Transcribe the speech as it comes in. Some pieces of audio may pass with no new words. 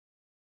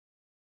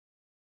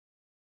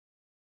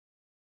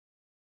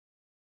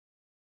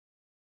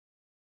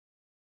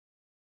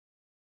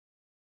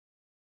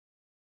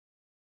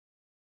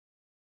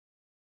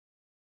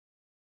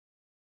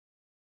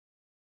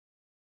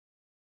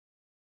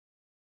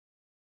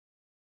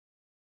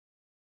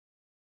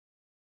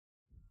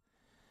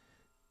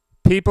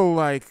people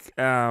like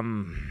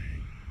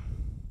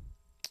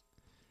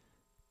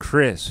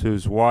Chris,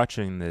 who's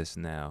watching this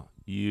now,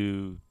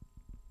 you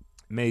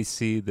may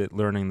see that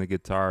learning the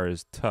guitar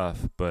is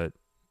tough, but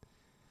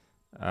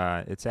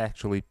it's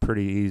actually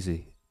pretty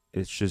easy.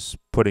 It's just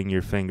putting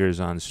your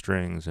fingers on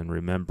strings and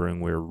remembering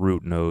where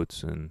root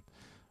notes and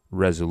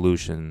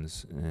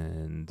resolutions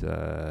and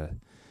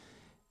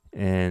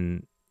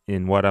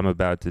in what I'm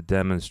about to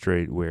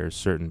demonstrate where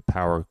certain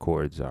power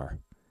chords are.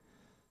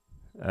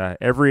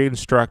 Every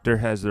instructor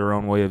has their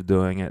own way of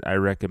doing it. I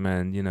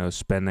recommend,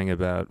 spending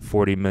about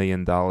 $40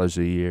 million a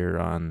year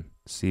on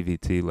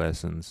CVT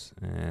lessons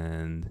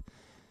and,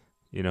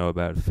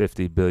 about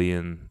 $50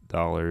 billion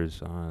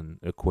on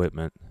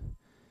equipment,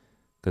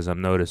 because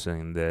I'm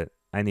noticing that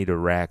I need a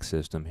rack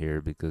system here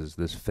because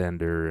this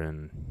Fender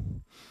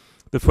and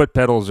the foot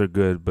pedals are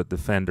good, but the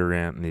Fender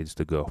amp needs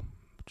to go,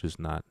 which is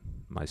not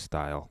my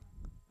style.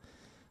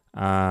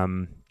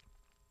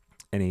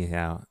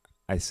 Anyhow,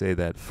 I say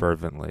that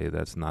fervently.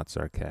 That's not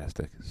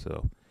sarcastic.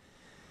 So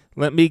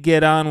let me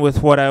get on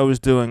with what I was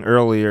doing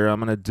earlier. I'm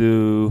going to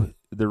do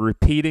the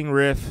repeating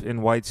riff in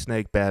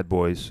Whitesnake Bad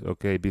Boys.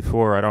 Okay,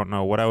 before, I don't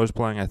know what I was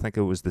playing. I think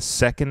it was the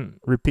second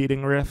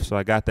repeating riff, so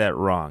I got that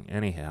wrong.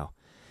 Anyhow.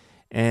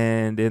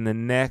 And in the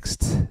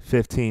next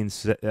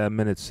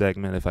 15-minute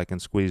segment, if I can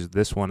squeeze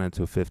this one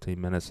into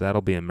 15 minutes,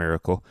 that'll be a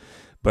miracle.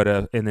 But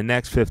in the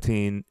next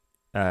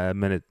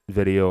 15-minute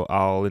video,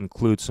 I'll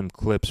include some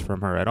clips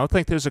from her. I don't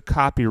think there's a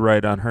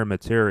copyright on her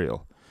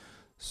material.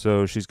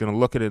 So she's going to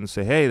look at it and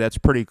say, hey, that's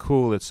pretty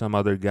cool that some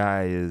other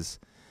guy is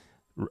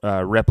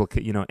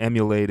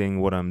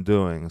emulating what I'm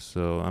doing.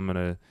 So I'm going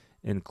to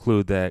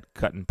include that,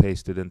 cut and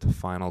paste it into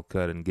Final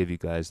Cut, and give you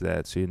guys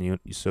that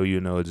so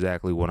you know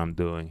exactly what I'm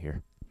doing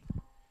here.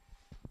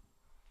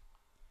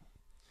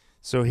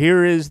 So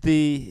here is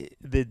the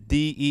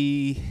D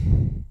E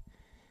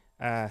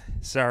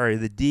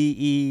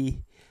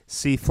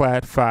C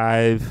flat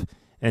 5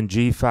 and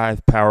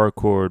G5 power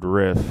chord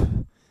riff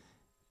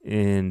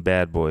in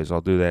Bad Boys. I'll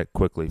do that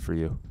quickly for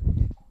you.